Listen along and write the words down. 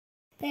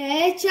Ciao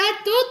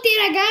a tutti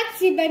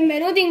ragazzi,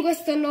 benvenuti in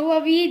questo nuovo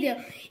video.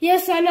 Io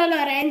sono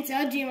Lorenzo e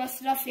oggi vi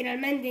mostrerò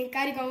finalmente il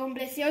carico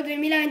complessivo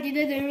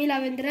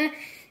 2022-2023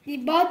 di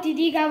Botti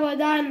di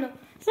Capodanno.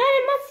 Sono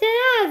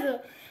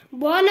emozionato!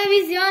 Buona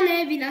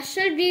visione, vi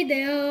lascio il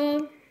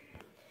video.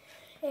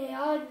 E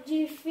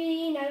oggi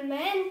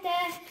finalmente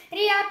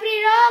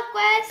riaprirò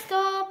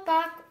questo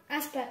pacco.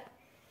 Aspetta.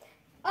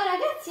 Oh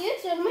ragazzi,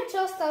 io ormai ho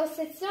questa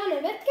ossessione,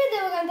 perché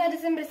devo cantare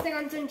sempre queste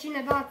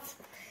canzoncine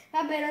pazze?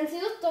 Vabbè,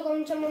 innanzitutto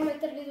cominciamo a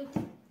metterli tutti.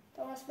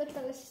 Oh,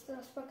 aspetta che si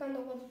stanno spaccando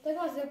qua tutte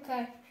cose,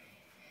 ok.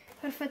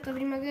 Perfetto,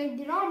 prima che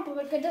li rompo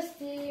perché già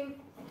sti...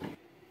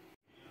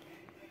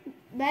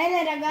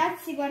 Bene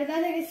ragazzi,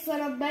 guardate che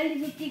sono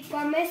belli tutti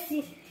qua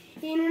messi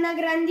in una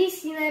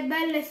grandissima e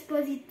bella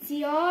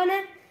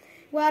esposizione.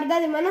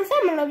 Guardate, ma non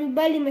sembrano più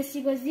belli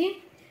messi così?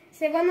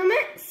 Secondo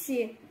me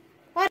sì.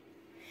 Ora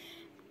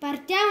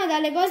partiamo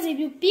dalle cose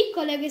più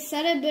piccole che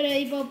sarebbero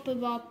i pop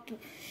pop,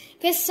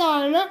 che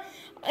sono...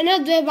 Ne ho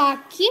due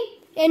pacchi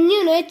e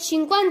ognuno è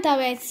 50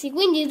 pezzi,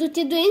 quindi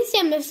tutti e due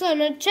insieme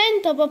sono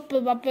 100 pop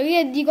pop,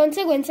 che di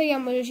conseguenza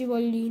chiamo le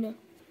cipolline.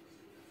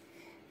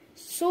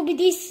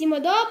 Subitissimo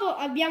dopo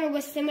abbiamo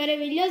queste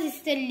meravigliose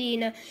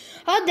stelline.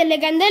 Ho delle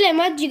candele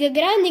magiche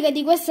grandi, che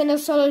di queste ne ho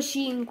solo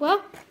 5.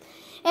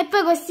 E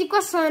poi questi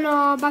qua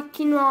sono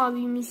pacchi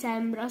nuovi, mi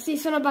sembra. Sì,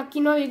 sono pacchi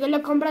nuovi che li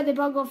ho comprati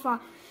poco fa.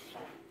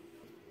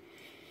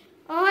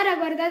 Ora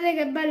guardate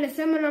che belle,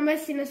 sembrano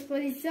messe in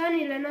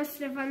esposizione le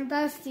nostre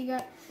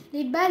fantastiche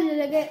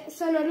libellule, che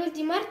sono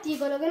l'ultimo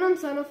articolo, che non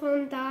sono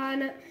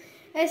fontane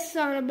e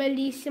sono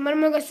bellissime.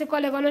 Ormai queste qua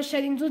le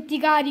conoscete, in tutti i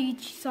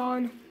carichi ci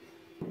sono.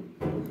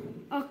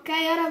 Ok,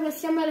 ora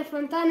passiamo alle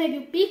fontane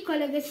più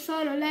piccole, che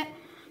sono le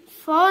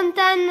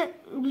Fountain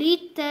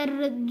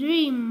Glitter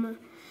Dream,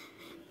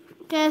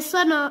 che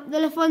sono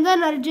delle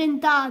fontane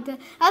argentate.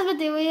 Aspetta,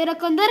 vi voglio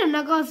raccontare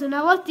una cosa.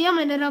 Una volta io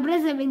me ne ero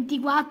prese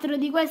 24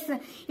 di queste,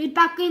 il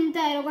pacco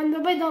intero,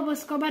 quando poi dopo ho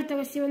scoperto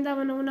che si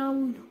vendavano uno a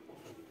uno.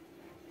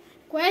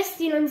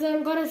 Questi non so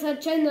ancora se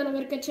accendono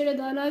perché ce ne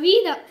do una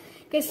vita,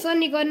 che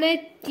sono i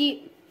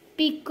conetti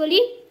piccoli,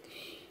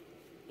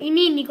 i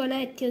mini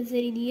conetti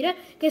oserei dire,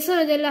 che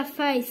sono della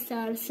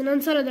Faisals, non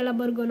sono della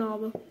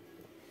Borgonovo.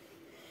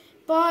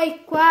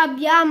 Poi qua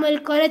abbiamo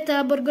il conetto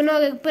della Borgonovo,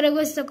 che pure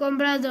questo ho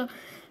comprato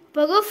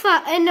poco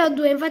fa, e ne ho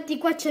due, infatti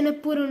qua ce n'è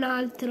pure un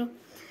altro.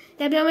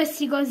 Li abbiamo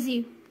messi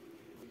così.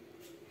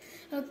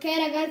 Ok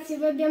ragazzi,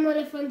 poi abbiamo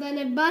le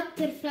fontane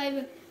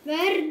butterfly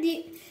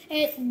verdi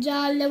e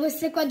gialle.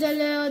 Queste qua già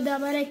le ho da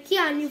parecchi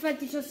anni,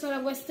 infatti ho solo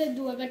queste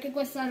due perché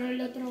queste non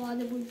le ho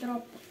trovate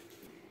purtroppo.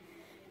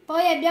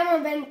 Poi abbiamo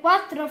ben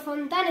 4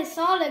 fontane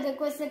sole, che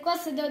queste qua,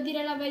 se devo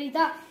dire la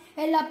verità,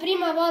 è la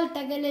prima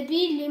volta che le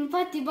piglio,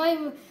 infatti poi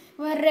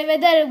vorrei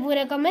vedere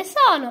pure come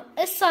sono,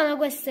 e sono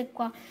queste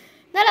qua.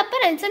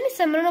 Dall'apparenza mi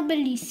sembrano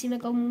bellissime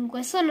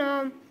comunque.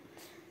 Sono...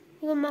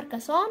 di che marca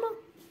sono?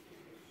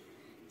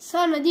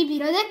 Sono di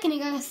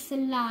pirotecnica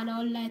castellana,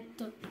 ho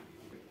letto.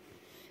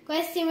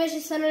 Questi invece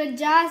sono le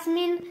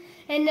Jasmine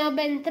e ne ho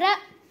ben 3.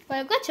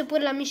 Poi qua c'è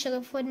pure la miccia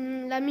che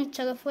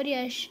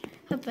fuoriesce.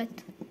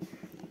 Aspetta.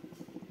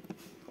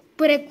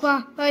 Pure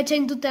qua c'è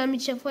in tutta la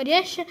miccia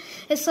fuoriesce.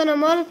 E sono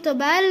molto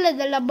belle,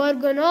 della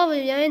Borgonovo,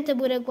 ovviamente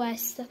pure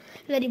questa.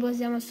 Le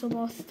riposiamo al suo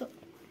posto.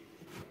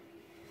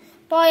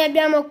 Poi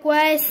abbiamo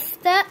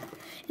queste,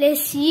 le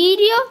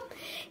Sirio,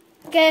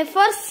 che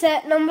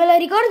forse non ve lo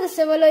ricordo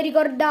se ve lo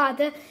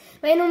ricordate,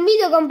 ma in un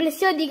video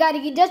complessivo di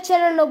carichi già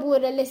c'erano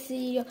pure le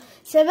Sirio.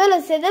 Se ve lo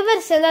siete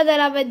persi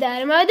andatela a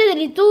vedere, ma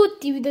vedeteli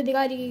tutti i video di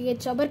carichi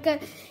che ho, perché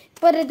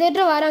potrete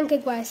trovare anche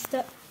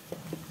queste.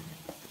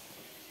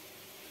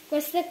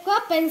 Queste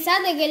qua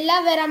pensate che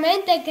l'ha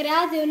veramente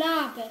create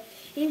un'ape,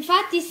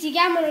 infatti si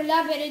chiamano le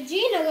ape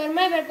regine, che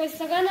ormai per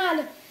questo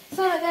canale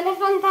sono delle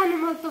fontane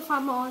molto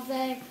famose,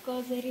 ecco,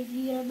 oserei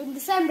dire,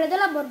 sempre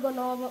della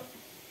Borgonovo.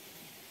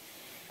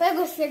 Poi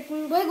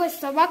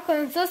questo pacco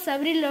non so se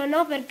aprirlo o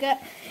no, perché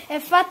è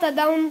fatta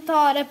da un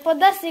toro e può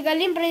darsi che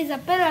all'improvviso,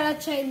 appena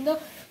l'accendo,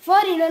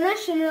 fuori non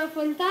esce una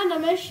fontana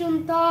ma esce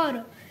un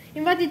toro.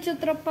 Infatti c'ho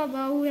troppa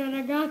paura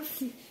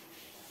ragazzi.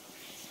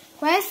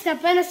 Queste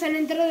appena sono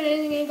entrate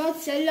nel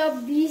negozio e le ho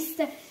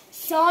viste,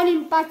 sono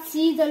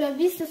impazzito, le ho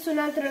viste su un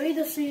altro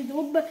video su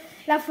YouTube,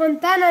 la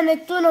fontana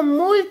Nettuno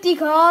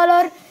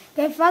multicolor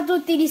che fa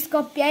tutti gli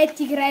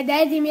scoppietti,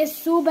 credetemi, è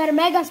super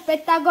mega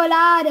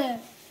spettacolare.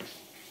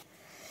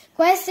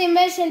 Questo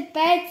invece è il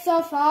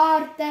pezzo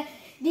forte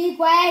di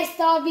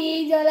questo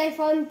video, le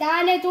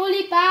fontane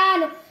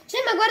tulipano.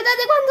 Cioè, ma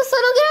guardate quanto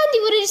sono grandi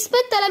pure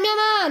rispetto alla mia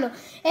mano.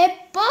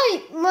 E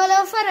poi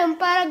volevo fare un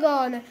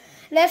paragone,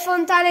 le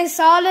fontane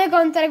sole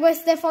contro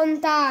queste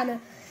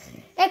fontane.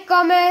 È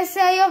come se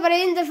io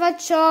praticamente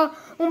faccio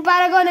un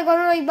paragone con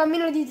uno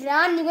bambino di 3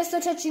 anni, questo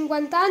c'ha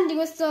 50 anni,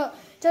 questo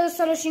c'ha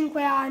solo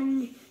 5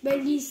 anni.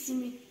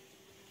 Bellissimi.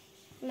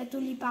 Le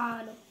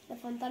tulipano, le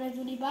fontane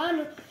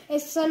tulipano, e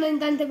sono in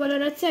tante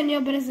colorazioni,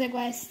 ho prese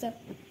queste.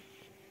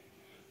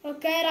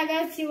 Ok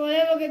ragazzi,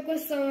 volevo che in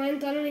questo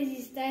momento non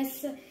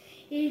esistesse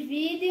il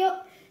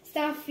video.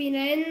 sta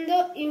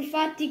finendo,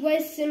 infatti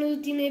questi sono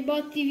tutti i miei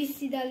botti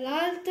visti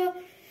dall'alto.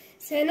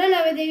 Se non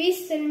avete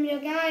visto il mio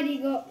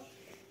carico,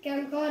 che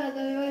ancora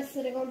doveva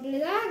essere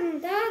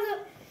completato,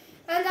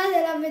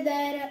 andatelo a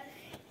vedere.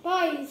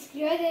 Poi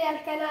iscrivetevi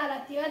al canale,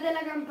 attivate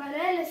la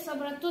campanella e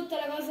soprattutto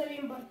la cosa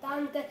più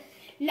importante,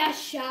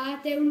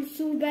 lasciate un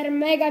super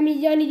mega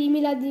milioni di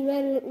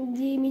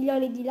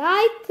milioni di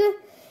like.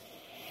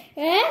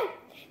 E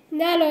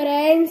da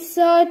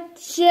Lorenzo,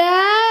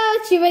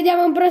 ciao, ci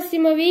vediamo al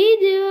prossimo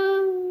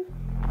video.